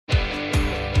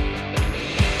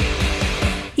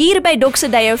Hier by Doxa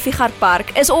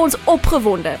Park is ons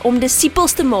opgewonde om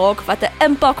disippels te maak wat 'n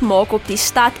impak maak op die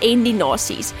stad en die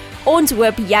nasies. Ons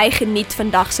hoop jy geniet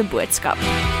vandag se boodskap.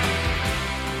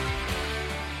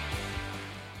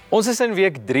 Ons is in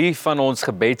week 3 van ons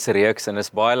gebedsreeks en is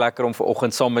baie lekker om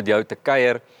vanoggend saam met jou te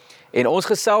kuier. En ons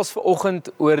gesels vanoggend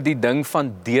oor die ding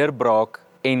van deurbraak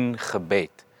en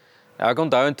gebed. Nou, ek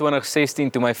onthou in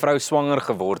 2016 toe my vrou swanger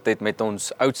geword het met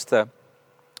ons oudste,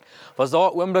 was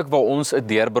daar 'n oomblik waar ons 'n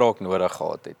deurbraak nodig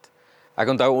gehad het. Ek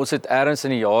onthou ons het ergens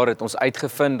in die jaar het ons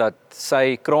uitgevind dat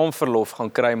sy kraamverlof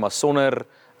gaan kry, maar sonder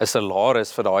 'n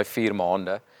salaris vir daai 4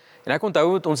 maande. En ek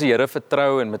onthou het ons die Here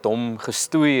vertrou en met hom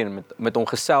gestoei en met hom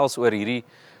gesels oor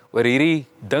hierdie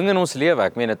ding in ons lewe.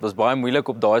 Ek meen, dit was baie moeilik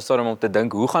op daai stadium om te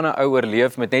dink, hoe gaan 'n ou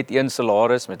oorleef met net 1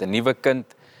 salaris, met 'n nuwe kind?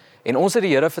 En ons het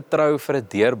die Here vertrou vir 'n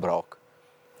deurbraak.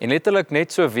 En letterlik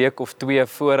net so 'n week of 2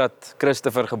 voordat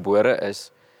Christopher gebore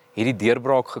is, het die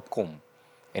deurbraak gekom.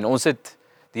 En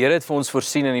die Here het vir ons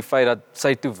voorsien in die feit dat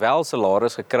sy toe wel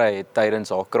salaris gekry het tydens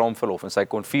haar kraamverlof en sy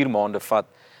kon 4 maande vat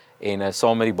en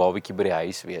saam met die babatjie by die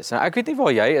huis wees. Nou, ek weet nie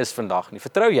waar jy is vandag nie.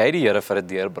 Vertrou jy die Here vir 'n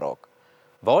deurbraak?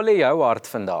 Waar lê jou hart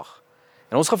vandag?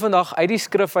 En ons gaan vandag uit die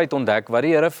skrif uit ontdek wat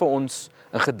die Here vir ons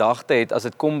in gedagte het as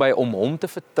dit kom by om hom te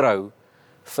vertrou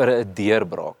vir 'n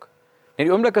deurbraak. En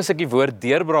die oomblik as ek die woord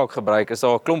deurbraak gebruik, is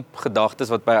daar 'n klomp gedagtes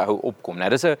wat by ou opkom. Nou,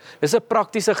 dis 'n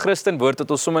praktiese Christen woord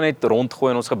wat ons sommer net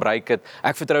rondgooi en ons gebruik het.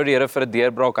 Ek vertrou die Here vir 'n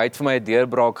deurbraak, hy het vir my 'n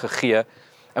deurbraak gegee.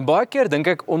 En baie keer dink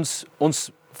ek ons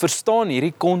verstaan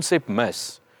hierdie konsep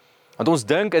mis. Want ons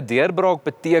dink 'n deurbraak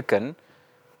beteken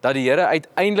dat die Here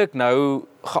uiteindelik nou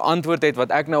geantwoord het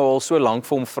wat ek nou al so lank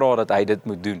vir hom vra dat hy dit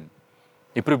moet doen.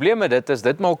 Die probleem met dit is,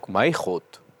 dit maak my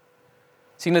God.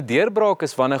 Sien, 'n deurbraak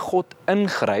is wanneer God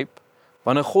ingryp,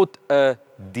 wanneer God 'n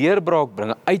deurbraak bring,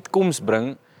 'n uitkoms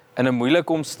bring in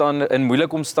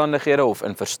moeilike omstandighede of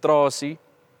in frustrasie.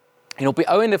 En op die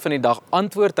ou einde van die dag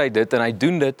antwoord hy dit en hy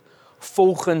doen dit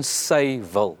volgens sy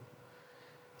wil.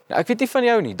 Nou, ek weet nie van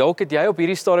jou nie, dalk het jy op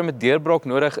hierdie stadium 'n deurbraak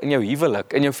nodig in jou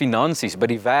huwelik, in jou finansies, by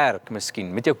die werk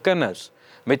miskien, met jou kinders,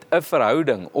 met 'n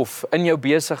verhouding of in jou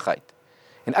besigheid.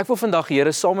 En ek wil vandag die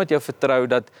Here saam met jou vertrou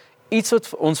dat iets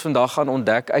wat ons vandag gaan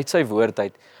ontdek uit sy woord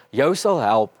uit, jou sal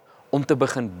help om te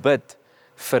begin bid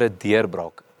vir 'n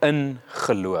deurbraak in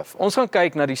geloof. Ons gaan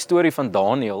kyk na die storie van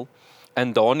Daniël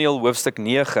in Daniël hoofstuk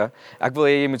 9. Ek wil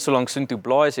hê jy moet so lank soontoe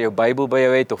blaai as jy jou Bybel by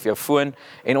jou het of jou foon,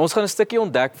 en ons gaan 'n stukkie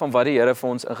ontdek van wat die Here vir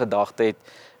ons in gedagte het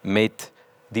met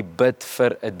die bid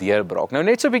vir 'n deurbraak. Nou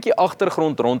net so 'n bietjie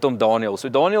agtergrond rondom Daniël. So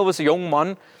Daniël was 'n jong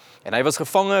man en hy was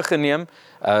gevange geneem.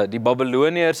 Die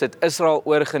Babiloniërs het Israel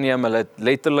oorgeneem, hulle het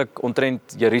letterlik omtrent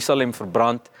Jerusalem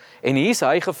verbrand. En hier is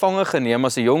hy gevange geneem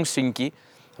as 'n jong seentjie,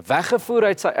 weggevoer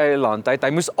uit sy eie land uit. Hy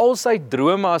moes al sy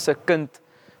drome as 'n kind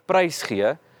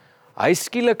prysgee. Hy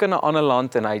skielik in 'n ander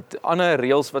land en hy het ander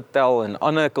reëls wat tel en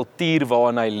ander kultuur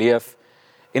waarin hy leef.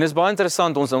 En is baie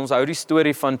interessant, ons hou die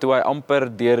storie van toe hy amper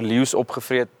deur leeu's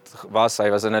opgevreet was. Hy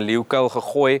was in 'n leeukuil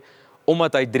gegooi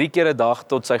omdat hy 3 keer 'n dag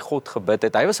tot sy God gebid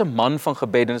het. Hy was 'n man van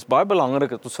gebed en dit is baie belangrik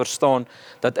dat ons verstaan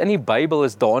dat in die Bybel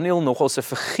is Daniël nogal 'n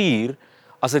figuur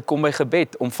as dit kom by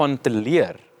gebed, om van te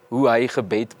leer hoe hy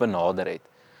gebed benader het.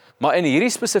 Maar in hierdie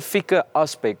spesifieke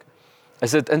aspek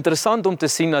is dit interessant om te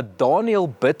sien dat Daniël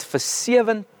bid vir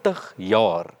 70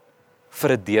 jaar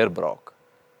vir 'n deurbraak.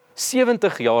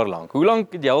 70 jaar lank. Hoe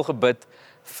lank het jy al gebid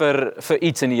vir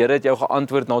iets en die Here het jou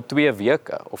geantwoord na 2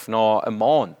 weke of na 'n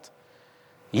maand?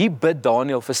 Hier bid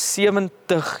Daniël vir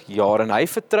 70 jaar en hy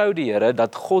vertrou die Here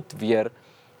dat God weer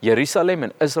Jerusalem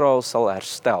en Israel sal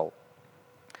herstel.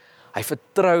 Hy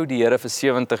vertrou die Here vir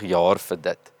 70 jaar vir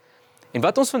dit. En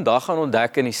wat ons vandag gaan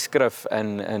ontdek in die skrif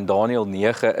in Daniël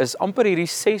 9 is amper hierdie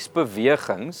 6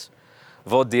 bewegings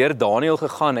waardeur Daniël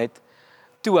gegaan het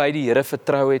toe hy die Here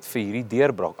vertrou het vir hierdie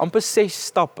deurbraak. Amper 6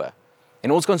 stappe.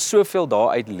 En ons kan soveel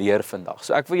daaruit leer vandag.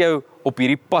 So ek wil jou op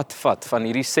hierdie pad vat van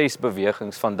hierdie 6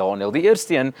 bewegings van Daniël. Die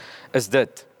eerste een is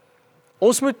dit: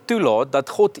 ons moet toelaat dat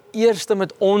God eers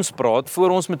met ons praat voor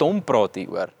ons met hom praat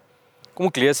hieroor. Kom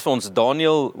ek lees vir ons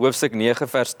Daniël hoofstuk 9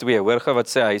 vers 2. Hoor gou wat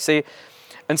sê hy. Hy sê: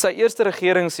 in sy eerste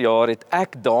regeringsjaar het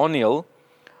ek Daniël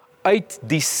uit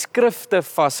die skrifte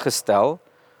vasgestel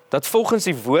dat volgens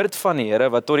die woord van die Here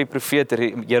wat tot die profeet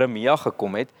Jeremia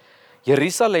gekom het,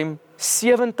 Jerusalem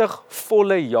 70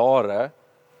 volle jare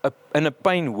in 'n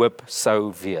pynhoop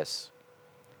sou wees.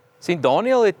 Sien,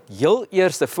 Daniël het heel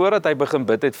eers, voordat hy begin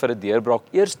bid het vir 'n deurbraak,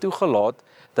 eers toegelaat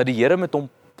dat die Here met hom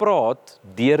praat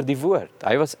deur die woord.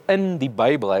 Hy was in die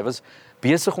Bybel, hy was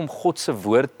besig om God se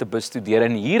woord te bestudeer,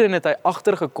 en hierin het hy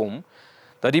agtergekom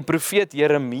dat die profeet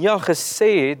Jeremia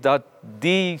gesê het dat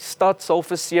die stad sal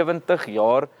vir 70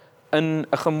 jaar in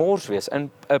 'n gemors wees,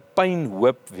 in 'n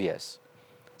pynhoop wees.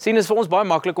 Sien, is vir ons baie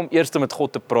maklik om eers met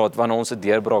God te praat wanneer ons 'n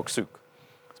deurbraak soek.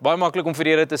 Dit is baie maklik om vir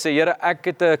die Here te sê, Here, ek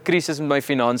het 'n krisis met my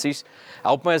finansies,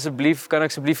 help my asseblief, kan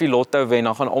ek asseblief die lotto wen,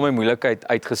 dan gaan al my moeilikheid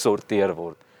uitgesorteer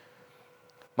word.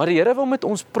 Maar die Here wil met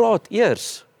ons praat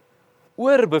eers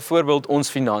oor byvoorbeeld ons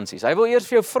finansies. Hy wil eers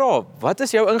vir jou vra, wat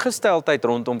is jou ingesteldheid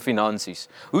rondom finansies?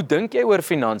 Hoe dink jy oor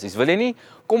finansies? Wil jy nie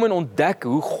kom en ontdek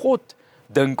hoe God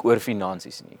dink oor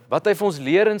finansies nie? Wat hy vir ons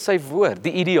leer in sy woord,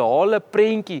 die ideale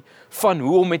prentjie van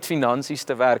hoe om met finansies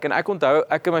te werk. En ek onthou,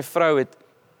 ek en my vrou het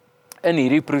in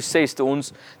hierdie proses, toe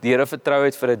ons die Here vertrou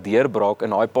het vir 'n deurbraak in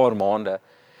daai paar maande,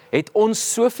 het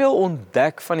ons soveel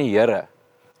ontdek van die Here.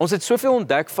 Ons het soveel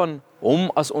ontdek van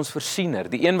hom as ons voorsiener,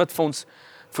 die een wat vir ons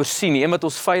voorsien, die een wat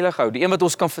ons veilig hou, die een wat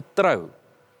ons kan vertrou.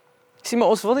 Sien, maar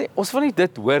ons wil nie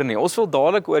dit hoor nie. Ons wil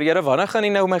dadelik hoor, Here, wanneer gaan U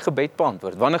nou my gebed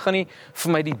beantwoord? Wanneer gaan U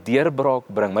vir my die deurbraak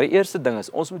bring? Maar die eerste ding is,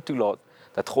 ons moet toelaat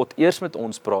dat God eers met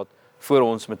ons praat, voor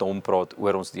ons met hom praat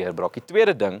oor ons deurbraak. Die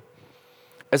tweede ding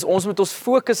is, ons moet ons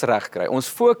fokus reg kry. Ons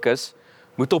fokus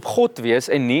moet op God wees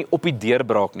en nie op die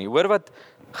deurbraak nie. Hoor wat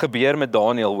gebeur met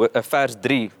Daniël, vers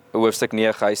 3, hoofstuk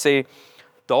 9. Hy sê,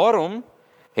 daarom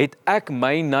het ek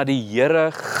my na die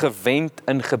Here gewend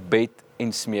in gebed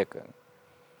en smeking.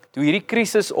 Toe hierdie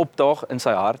krisis opdaag in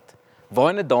sy hart,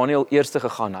 waarheen het Daniël eers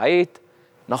gegaan? Hy het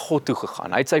na God toe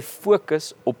gegaan. Hy het sy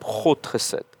fokus op God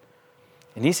gesit.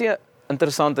 En hier is 'n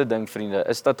interessante ding, vriende,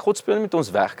 is dat God speel nie met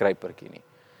ons wegkruipertjie nie.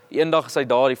 Eendag is hy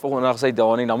daar, die volgende dag is hy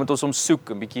daar nie, dan moet ons hom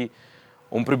soek, 'n bietjie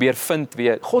hom probeer vind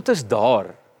weer. God is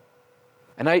daar.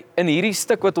 En hy, in hierdie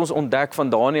stuk wat ons ontdek van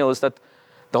Daniël, is dat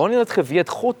Daniël het geweet,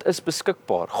 God is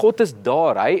beskikbaar. God is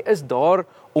daar. Hy is daar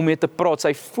om mee te praat.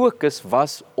 Sy fokus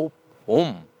was op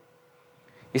hom.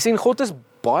 Jy sien, God is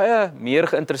baie meer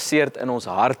geïnteresseerd in ons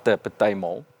harte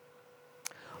partymal,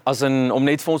 as in om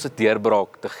net vir ons 'n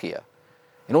deurbraak te gee.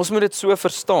 En ons moet dit so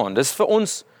verstaan. Dis vir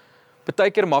ons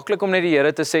partykeer maklik om net die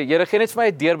Here te sê, Here, gee net vir my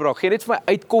 'n deurbraak, gee net vir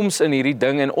my uitkoms in hierdie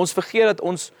ding, en ons vergeet dat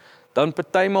ons dan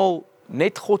partymal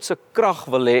net God se krag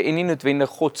wil hê en nie noodwendig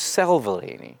God self wil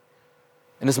hê nie.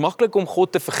 En dit is maklik om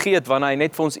God te vergeet wanneer hy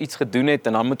net vir ons iets gedoen het,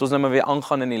 en dan moet ons net maar weer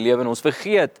aangaan in die lewe, en ons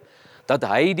vergeet dat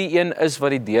hy die een is wat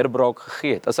die deurbraak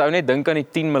gegee het. As ou net dink aan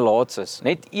die 10 melaatses,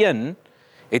 net een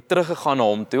het teruggegaan na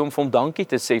hom toe om vir hom dankie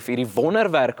te sê vir hierdie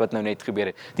wonderwerk wat nou net gebeur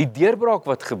het, die deurbraak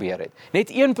wat gebeur het. Net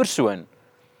een persoon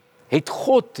het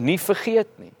God nie vergeet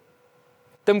nie.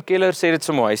 Tim Keller sê dit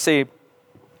so mooi, hy sê,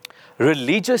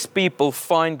 religious people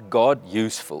find God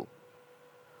useful,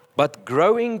 but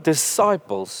growing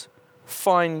disciples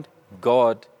find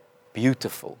God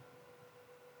beautiful.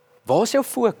 Waar is jou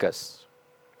fokus?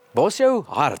 Waar is jou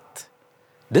hart?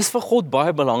 Dis vir God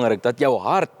baie belangrik, dat jou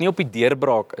hart nie op die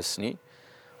deurbraak is nie,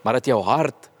 maar dat jou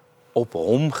hart op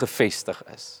hom gefestig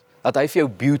is. Dat hy vir jou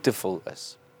beautiful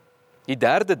is. Die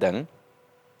derde ding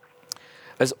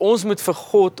is, ons moet vir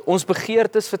God ons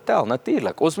begeertes vertel,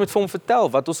 natuurlik. Ons moet vir hom vertel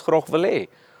wat ons graag wil hê.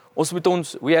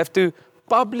 We have to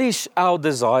publish our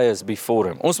desires before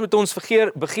him. Ons moet ons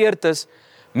begeertes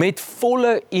met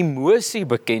volle emosie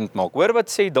bekend maak. Hoor wat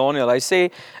sê Daniël, hy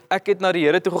sê, ek het na die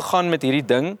Here toe gegaan met hierdie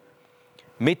ding,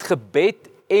 met gebed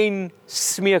en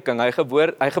smeking. Hy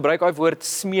gebruik daai woord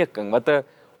smeking, wat 'n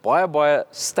baie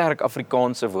sterk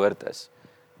Afrikaanse woord is.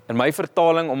 In my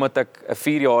vertaling, omdat ek 'n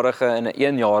 4-jarige en 'n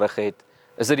 1-jarige het,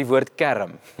 is dit die woord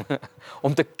kerm,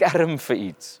 om te kerm vir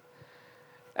iets.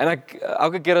 En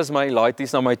elke keer as my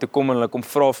laities na my toe kom en hulle kom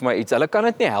vra vir my iets, hulle kan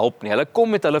dit nie help nie, hulle kom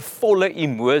met hulle volle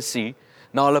emosie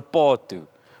na hulle pa toe,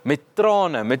 met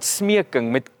trane, met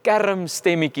smeking, met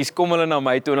kermstemmetjies kom hulle na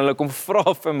my toe en hulle kom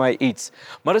vra vir my iets.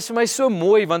 Maar dit is vir my so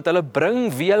mooi, want hulle bring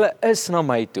wie hulle is na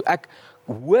my toe. Ek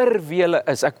hoor wie hulle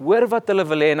is, ek hoor wat hulle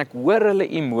wil hê en ek hoor hulle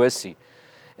emosie.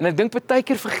 En ek dink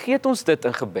partykeer vergeet ons dit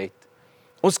in gebed.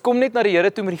 Ons kom net na die Here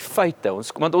toe met die feite,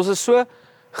 want ons is so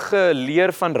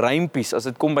geleer van rympies as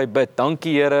dit kom by bid.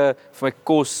 Dankie Here vir my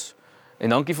kos, en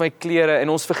dankie vir my klere, en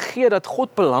ons vergeet dat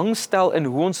God belangstel in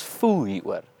hoe ons voel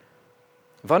hieroor.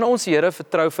 Wanneer ons die Here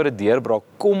vertrou vir 'n deurbraak,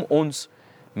 kom ons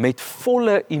met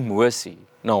volle emosie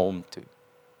na hom toe.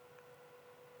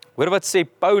 Hoor wat sê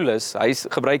Paulus, hy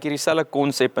gebruik hier dieselfde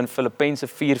konsep in Filippense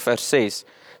 4 vers 6,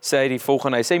 sê hy die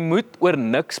volgende, hy sê, moet oor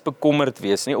niks bekommerd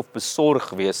wees nie, of besorg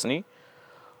wees nie,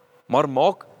 maar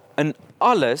maak in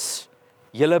alles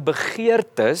julle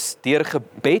begeertes deur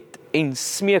gebed en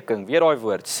smeking, weer daai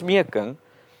woord, smeking,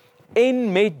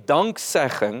 en met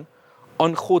danksegging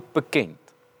aan God bekend.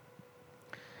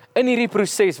 In hierdie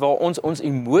proses waar ons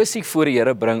emosie voor die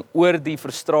Here bring oor die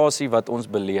frustrasie wat ons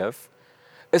beleef,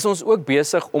 is ons ook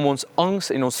besig om ons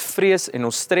angs en ons vrees en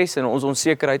ons stres en ons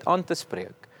onsekerheid aan te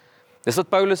spreek. Dis wat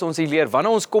Paulus ons hier leer.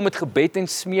 Wanneer ons kom met gebed en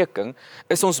smeking,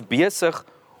 is ons besig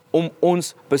om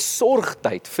ons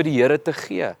besorgdheid vir die Here te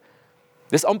gee.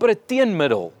 Dis amper 'n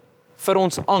teenmiddel vir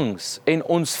ons angs en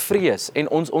ons vrees en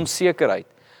ons onsekerheid,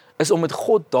 is om met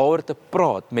God daaroor te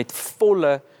praat met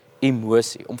volle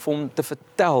emosie, om vir hom te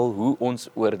vertel hoe ons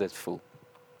oor dit voel.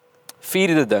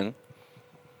 Vierde ding,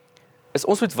 is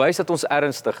ons moet wys dat ons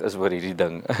ernstig is oor hierdie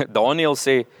ding. Daniel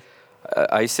sê,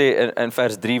 hy sê in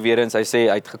vers 3 weer eens, hy sê,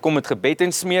 hy het gekom met gebed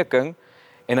en smeking,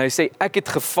 en hy sê, ek het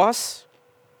gevas,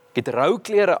 ek het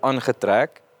rouklere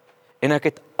aangetrek, en ek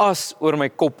het as oor my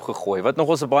kop gegooi, wat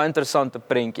nogals 'n baie interessante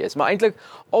prentjie is. Maar eintlik,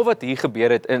 al wat hier gebeur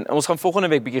het, en ons gaan volgende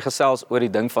week bietjie gesels oor die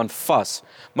ding van vas,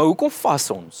 maar hoekom vas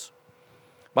ons?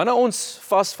 Wanneer ons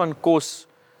vas van kos,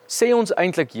 sê ons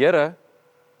eintlik, Here,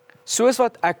 soos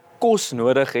wat ek kos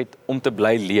nodig het om te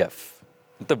bly leef,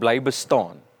 om te bly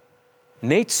bestaan,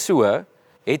 net so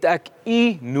het ek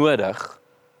U nodig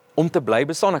om te bly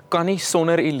bestaan. Ek kan nie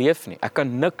sonder U leef nie. Ek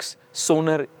kan niks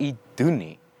sonder U doen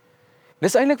nie.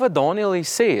 Dis eintlik wat Daniel hier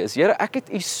sê, is, Here, ek het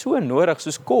U so nodig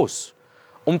soos kos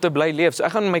om te bly leef. So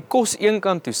ek gaan my kos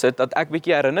eenkant toe sit, dat ek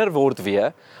bietjie herinner word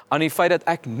weer aan die feit dat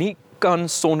ek nie kan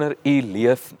sonder U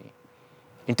leef nie.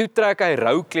 En toe trek hy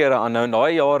rouklere aan. Nou in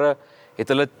daai jare het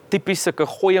hulle tipies sulke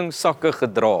gooiingsakke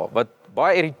gedra, wat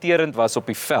baie irriterend was op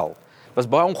die vel. Was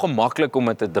baie ongemaklik om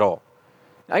dit te dra.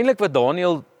 Eintlik wat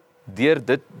Daniel deur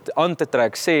dit aan te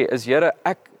trek sê, is, Here,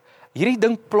 hierdie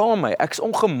ding pla my, ek's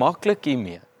ongemaklik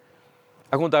hiermee.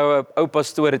 Ek onthou 'n ou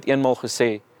pastoor het eenmaal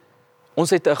gesê, ons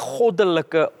het 'n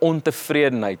goddelike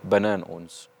ontevredenheid binne in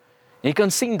ons. En jy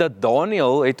kan sien dat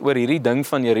Daniel het oor hierdie ding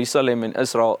van Jerusalem en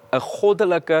Israel 'n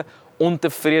goddelike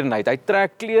ontevredenheid. Hy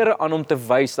trek klere aan om te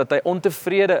wys dat hy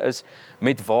ontevrede is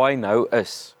met waar hy nou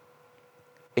is.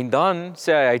 En dan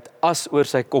sê hy het as oor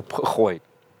sy kop gegooi,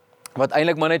 wat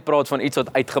eintlik maar net praat van iets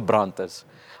wat uitgebrand is.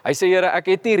 Hy sê, Here, ek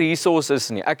het nie resources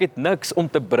nie, ek het niks om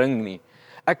te bring nie,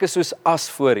 ek is soos as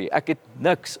voor U, ek het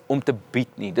niks om te bied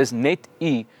nie, dis net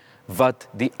U wat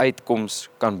die uitkoms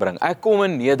kan bring. Ek kom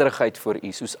in nederigheid voor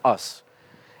U, soos as,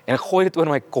 en ek gooi dit oor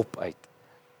my kop uit.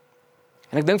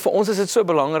 En ek dink vir ons is dit so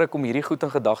belangrik om hierdie goed in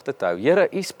gedagte te hou. Here,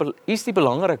 U is die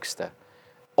belangrikste.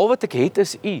 Al wat ek het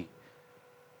is U.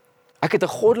 Ek het 'n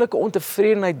goddelike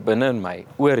ontevredenheid binne in my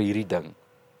oor hierdie ding.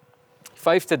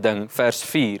 Vyfde ding, vers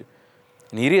 4,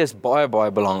 en hierdie is baie,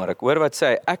 baie belangrik. Hoor wat sê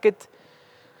hy, ek het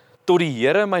tot die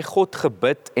Here my God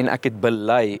gebid en ek het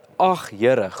bely, ag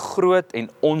Here, groot en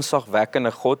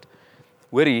onsagwekkende God,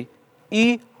 hoorie,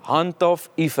 U handhaaf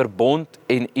U verbond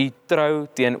en U trou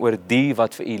teenoor die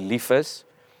wat vir U lief is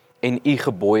en U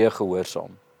gebooie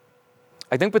gehoorsaam.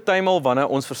 Ek dink partymal wanneer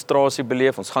ons frustrasie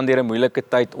beleef, ons gaan deur 'n moeilike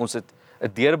tyd, ons het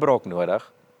 'n deurbraak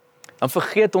nodig, dan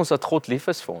vergeet ons dat God lief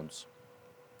is vir ons.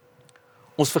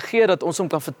 Ons vergeet dat ons hom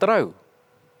kan vertrou.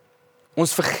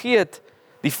 Ons vergeet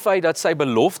die feit dat sy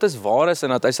beloftes waar is en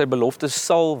dat hy sy beloftes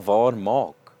sal waar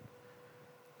maak.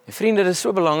 En vriende, dit is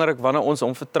so belangrik wanneer ons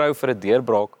hom vertrou vir 'n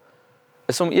deurbraak,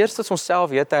 is om eers onsself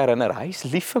weer te herinner, hy is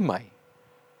lief vir my.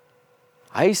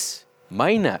 Hy is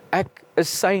myne, ek is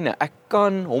syne, ek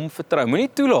kan hom vertrou. Moenie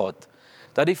toelaat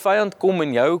dat die vyand kom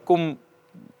en jou kom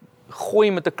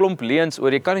gooi met 'n klomp leuns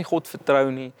oor, jy kan nie God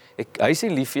vertrou nie, hy is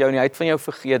nie lief vir jou nie, hy het van jou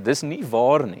vergeet, dis nie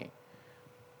waar nie.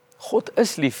 God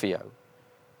is lief vir jou.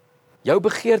 Jou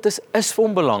begeertes is vir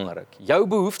hom belangrik, jou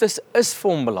behoeftes is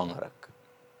vir hom belangrik.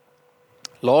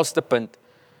 Laaste punt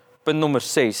nommer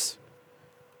 6,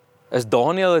 is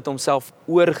Daniel het homself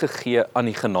oorgegee aan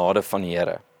die genade van die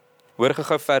Here. Hoor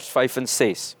gou vers 5 en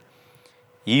 6.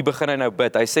 Hier begin hy nou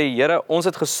bid. Hy sê, Here, ons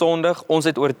het gesondig, ons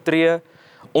het oortree,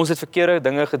 ons het verkeerde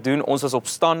dinge gedoen, ons is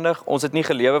opstandig, ons het nie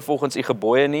gelewe volgens U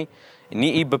gebooie nie, en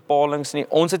nie U bepalings nie,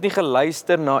 ons het nie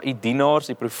geluister na U dienaars,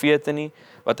 die profete nie,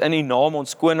 wat in U naam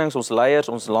ons konings, ons leiers,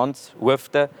 ons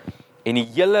landshoofde, en die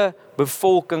hele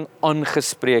bevolking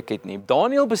aangespreek het nie.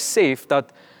 Daniel besef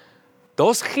dat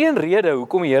daar's geen rede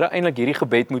hoekom die Here eintlik hierdie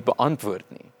gebed moet beantwoord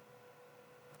nie.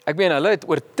 Ek meen, hulle het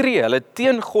oortree, hulle het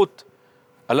teen God,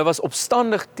 hulle was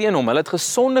opstandig teen hom, hulle het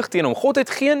gesondig teen hom. God het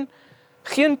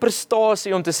geen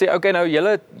prestasie om te sê, okay, nou,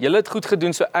 julle het goed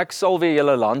gedoen, so ek sal weer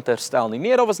julle land herstel nie.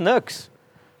 Nee, daar was niks.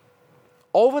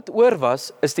 Al wat oor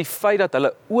was, is die feit dat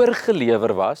hulle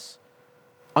oorgelewer was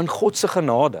aan God se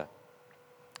genade.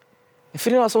 En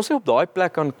vriende, as ons nie op daai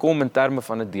plek kan kom in terme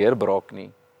van 'n deurbraak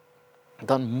nie,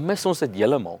 dan mis ons dit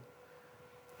heeltemal.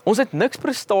 Ons het niks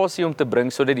prestasie om te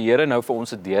bring sodat die Here nou vir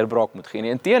ons 'n deurbraak moet gee nie.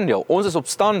 Inteendeel, ons is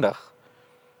opstandig.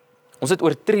 Ons het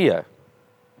oortree.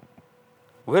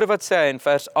 Hoor wat sê hy in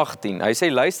vers 18. Hy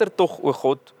sê, luister tog, o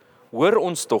God, hoor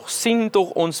ons tog, sien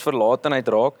tog ons verlatenheid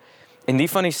raak en die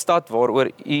van die stad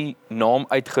waaroor U naam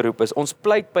uitgeroep is. Ons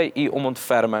pleit by U om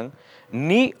ontferming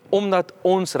nie omdat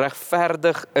ons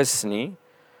regverdig is nie,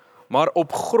 maar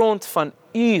op grond van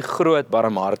u groot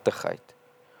barmhartigheid.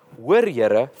 Hoor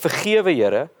Here, vergewe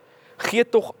Here, gee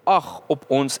tog ag op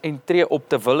ons en tree op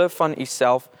te wille van u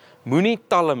self, moenie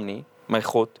talm nie, my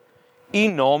God, u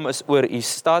naam is oor u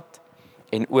stad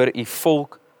en oor u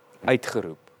volk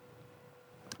uitgeroep.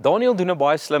 Daniel doen 'n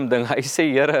baie slim ding, hy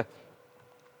sê, Here,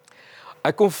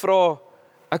 ek kom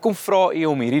vra u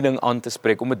om hierdie ding aan te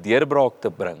spreek, om 'n deurbraak te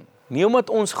bring. Nie omdat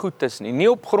ons goed is nie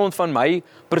op grond van my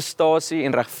prestasie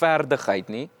en regverdigheid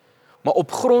nie, maar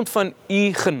op grond van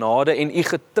u genade en u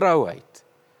getrouheid.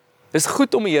 Dis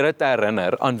goed om die Here te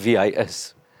herinner aan wie hy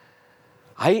is.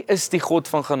 Hy is die God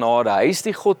van genade, hy is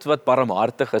die God wat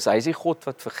barmhartig is, hy is die God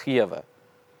wat vergewe.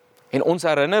 En ons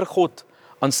herinner God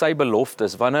aan sy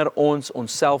beloftes, wanneer ons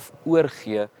onsself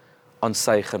oorgee aan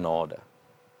sy genade.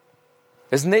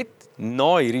 Dis net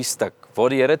na hierdie stuk, waar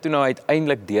die Here toe nou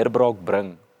uiteindelik deurbraak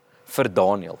bring, vir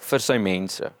Daniel, vir sy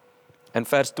mense. In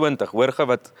vers 20, hoor ge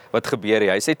wat gebeur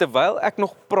hier. Hy sê, terwyl ek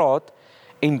nog praat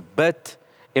en bid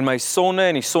en my sonde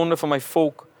en die sonde van my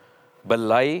volk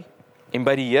bely en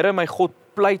by die Here my God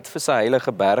pleit vir sy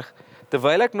heilige berg,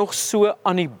 terwyl ek nog so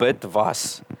aan die bid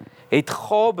was, het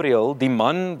Gabriël, die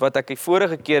man wat ek die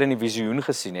vorige keer in die visioen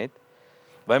gesien het,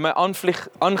 by my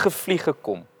aangevlieg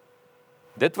gekom.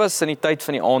 Dit was in die tyd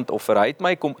van die aandoffer. Hy het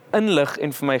my kom inlig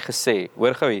en vir my gesê,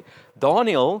 hoor gou hier,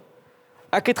 Daniel,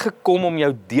 ek het gekom om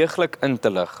jou deeglik in te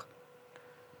lig.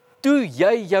 Toe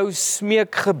jy jou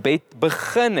smeekgebed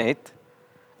begin het,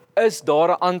 is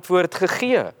daar 'n antwoord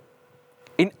gegee.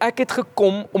 En ek het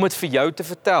gekom om dit vir jou te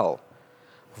vertel,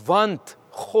 want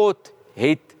God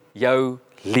het jou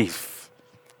lief.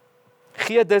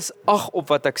 Gee dus ag op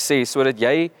wat ek sê, sodat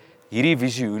jy hierdie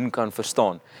visioen kan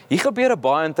verstaan. Hier gebeur 'n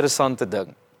baie interessante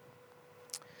ding.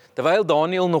 Terwyl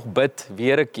Daniel nog bid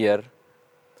weer 'n keer,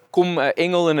 kom 'n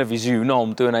engel in 'n visioen na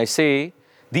hom toe en hy sê,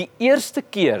 die eerste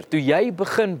keer toe jy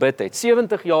begin bid het,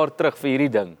 70 jaar terug vir hierdie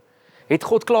ding, het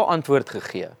God klaar antwoord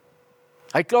gegee.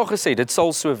 Hy het klaar gesê, dit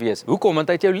sal so wees. Hoekom? Want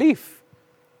hy het jou lief.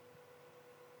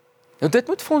 Nou dit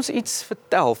moet vir ons iets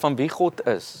vertel van wie God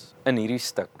is in hierdie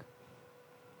stuk.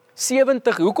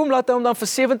 70, hoekom laat hy hom dan vir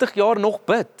 70 jaar nog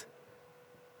bid?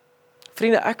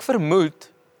 Vriende, ek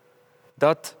vermoed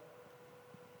dat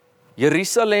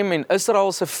Jerusalem en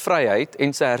Israel se vryheid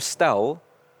en sy herstel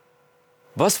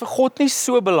was vir God nie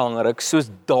so belangrik soos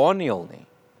Daniel nie.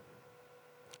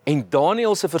 En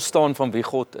Daniel se verstaan van wie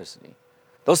God is nie.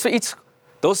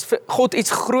 Daar's vir God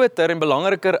iets groter en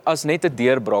belangriker as net 'n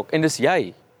deurbraak, en dis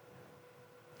jy.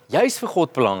 Jy's vir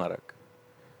God belangrik.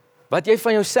 Wat jy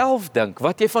van jouself dink,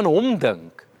 wat jy van hom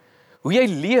dink, hoe jy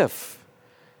leef.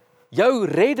 Jou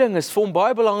redding is vir hom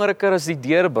baie belangriker as die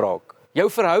deurbraak. Jou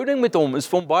verhouding met hom is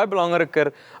vir hom baie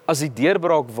belangriker as die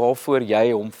deurbraak waarvoor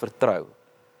jy hom vertrou.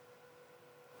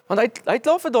 Want hy het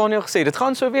klaar vir Daniel gesê, dit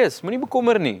gaan so wees, moenie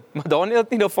bekommer nie. Maar Daniel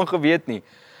het nie daarvan geweet nie.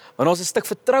 Want ons 'n stuk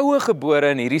vertroue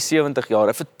gebore in hierdie 70 jaar,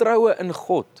 'n vertroue in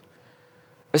God.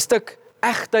 'n Stuk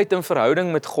egtheid en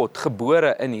verhouding met God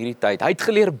gebore in hierdie tyd. Hy het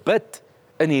geleer bid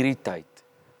in hierdie tyd.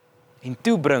 En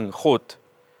toe bring God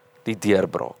die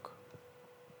deurbraak.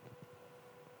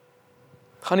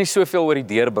 Het gaan nie soveel oor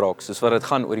die deurbraak soos wat dit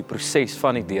gaan oor die proses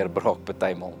van die deurbraak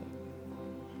partymal.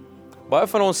 Baie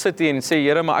van ons sit hier en sê,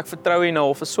 Here, maar ek vertrou U nou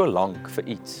al vir so lank vir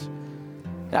iets.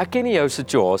 En ek ken nie jou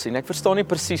situasie en ek verstaan nie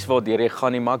presies waartoe jy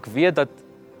gaan nie, maar ek weet dat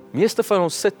meeste van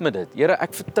ons sit met dit. Here,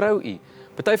 ek vertrou U.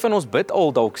 Party van ons bid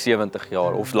al dalk 70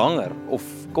 jaar of langer of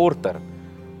korter.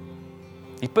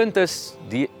 Die punt is,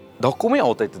 daar kom nie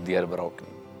altyd 'n deurbraak nie.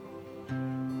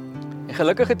 En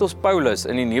gelukkig het ons Paulus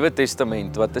in die Nuwe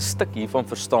Testament wat 'n stuk hiervan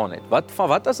verstaan het.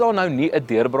 Wat as daar nou nie 'n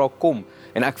deurbraak kom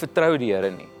en ek vertrou die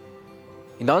Here nie?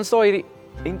 En dan staan hierdie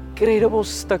incredible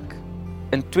stuk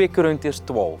in 2 Korintiërs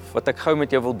 12 wat ek gou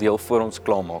met jou wil deel voor ons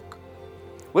klaarmaak.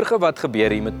 Hoor gou wat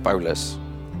gebeur hier met Paulus.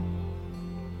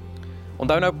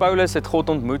 Onthou nou, Paulus het God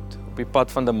ontmoet op die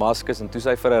pad van Damaskus en toe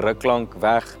hy vir 'n ruk lank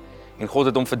weg en God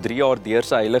het hom vir 3 jaar deur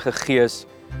sy Heilige Gees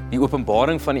die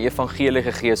openbaring van die evangelie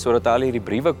gegee sodat hy al hierdie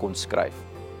briewe kon skryf.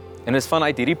 En is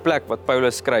vanuit hierdie plek wat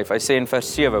Paulus skryf. Hy sê in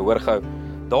vers 7, hoor gou,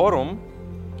 daarom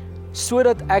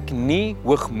sodat ek nie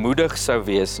hoogmoedig sou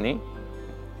wees nie,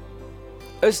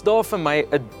 is daar vir my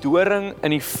 'n doring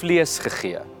in die vlees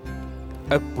gegee,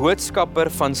 'n boodskapper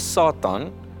van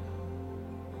Satan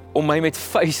om my met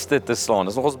vuiste te slaan.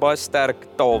 Dis nogals baie sterk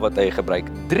taal wat hy gebruik.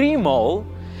 3 maal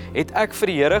het ek vir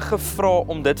die Here gevra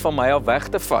om dit van my af weg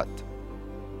te vat.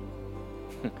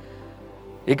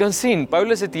 Jy kan sien,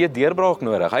 Paulus het hier 'n deurbraak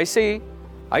nodig. Hy sê,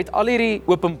 hy het al hierdie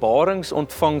openbarings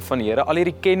ontvang van die Here, al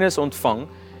hierdie kennis ontvang,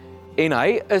 en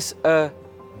hy is 'n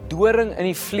doring in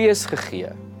die vlees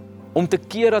gegee, om te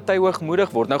keer dat hy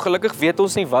hoogmoedig word. Nou gelukkig weet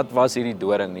ons nie wat was hierdie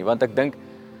doring nie, want ek dink,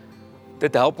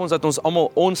 dit help ons dat ons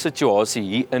almal ons situasie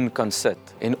hierin kan sit,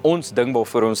 en ons ding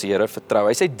waarvoor ons die Here vertrou.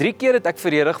 Hy sê 3 keer het ek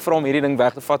vir die Here gevra om hierdie ding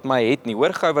weg te vat, maar hy het nie.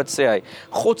 Hoor gou wat sê hy,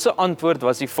 God se antwoord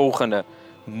was die volgende,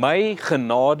 my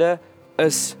genade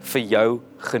is vir jou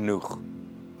genoeg.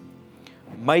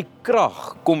 My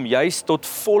krag kom juis tot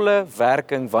volle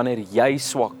werking wanneer jy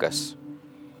swak is.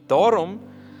 Daarom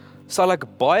sal ek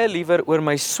baie liewer oor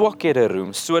my swakhede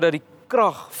roem, sodat die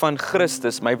krag van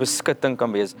Christus my beskutting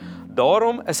kan wees.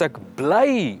 Daarom is ek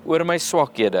bly oor my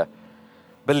swakhede,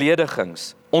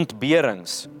 beledigings,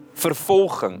 ontberings,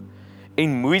 vervolging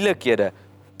en moeilikhede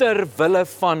ter wille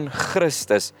van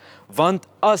Christus, want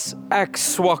as ek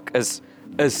swak is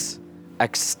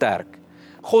ek sterk.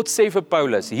 God sê vir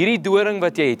Paulus, hierdie doring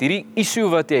wat jy het, hierdie issue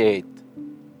wat jy het,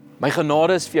 my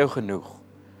genade is vir jou genoeg.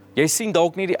 Jy sien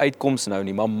dalk nie die uitkoms nou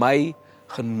nie, maar my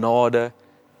genade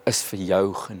is vir jou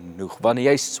genoeg.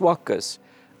 Wanneer jy swak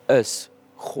is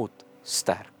God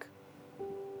sterk.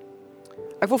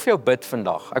 Ek wil vir jou bid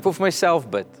vandag, ek wil vir myself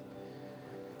bid,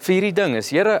 vir hierdie ding is,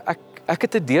 Here, ek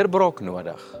het 'n deurbraak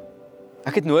nodig.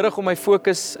 Ek het nodig om my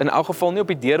fokus in elk geval nie op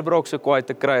die deurbraak so kwaai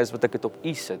te kry as wat ek het op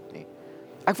U sit nie.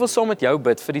 Ek wil saam met jou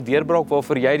bid vir die deurbraak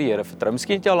waarvoor jy die Here vertrou.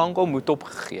 Miskien het jy al lank al moed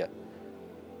opgegee.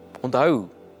 Onthou,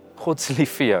 God is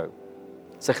lief vir jou.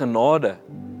 Sy genade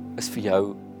is vir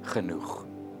jou genoeg.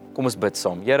 Kom ons bid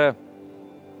saam. Here,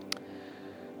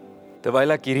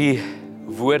 terwyl ek hierdie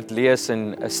woord lees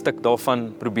en 'n stuk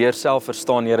daarvan probeer self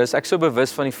verstaan, Here, is ek so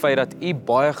bewus van die feit dat U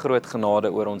baie groot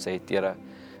genade oor ons het, Here.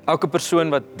 Elke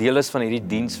persoon wat deel is van hierdie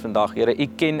diens vandag, Here, U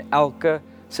ken elke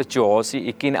situasie,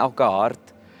 U ken elke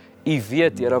hart. U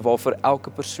weet, Here, waarvoor elke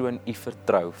persoon U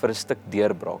vertrou, vir 'n stuk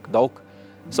deurbraak. Dalk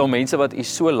sal mense wat U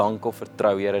so lank al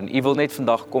vertrou, Here, en U wil net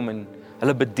vandag kom en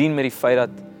hulle bedien met die feit dat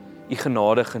U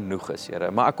genade genoeg is,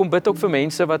 Here. Maar ek kom bid ook vir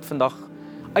mense wat vandag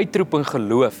uitroep in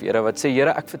geloof, Here, wat sê,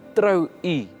 Here, ek vertrou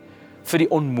U vir die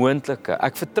onmoontlike.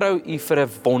 Ek vertrou U vir 'n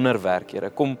wonderwerk, Here.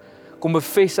 Kom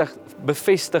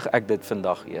bevestig ek dit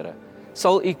vandag, Here.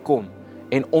 Sal U kom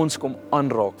en ons kom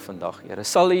aanraak vandag, Here.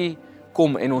 Sal U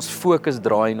kom en ons fokus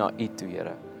draai na U toe,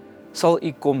 Here. Sal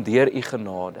U kom deur U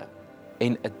genade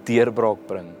en 'n deurbraak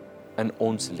bring in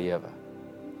ons lewe.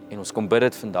 En ons kom bid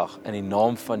dit vandag in die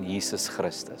naam van Jesus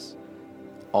Christus.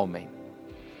 Amen.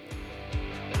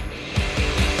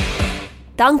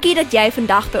 Dankie dat jy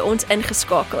vandag by ons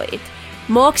ingeskakel het.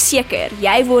 Maak seker,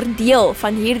 jy word deel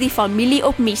van hierdie familie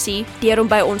op missie deur om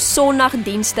by ons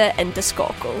Sondagdienste in te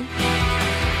skakel.